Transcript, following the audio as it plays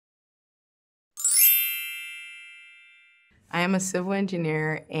I am a civil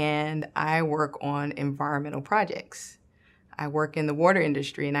engineer and I work on environmental projects. I work in the water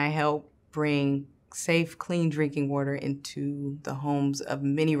industry and I help bring safe, clean drinking water into the homes of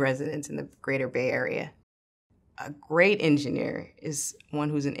many residents in the greater Bay Area. A great engineer is one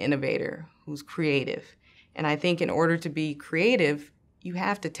who's an innovator, who's creative. And I think in order to be creative, you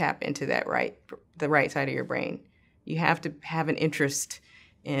have to tap into the right side of your brain. You have to have an interest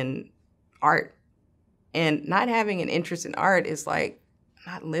in art. And not having an interest in art is like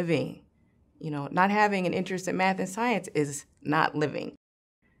not living. Not having an interest in math and science is not living.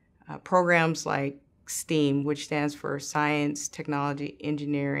 Programs like STEAM, which stands for Science, Technology,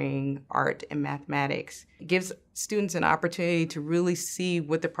 Engineering, Art, and Mathematics, gives students an opportunity to really see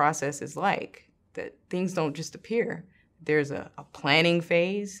what the process is like, that things don't just appear. There's a planning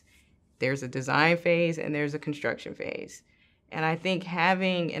phase, there's a design phase, and there's a construction phase. And I think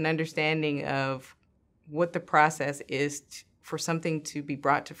having an understanding of what the process is for something to be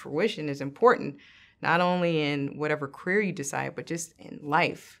brought to fruition is important, not only in whatever career you decide, but just in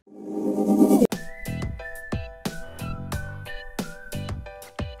life.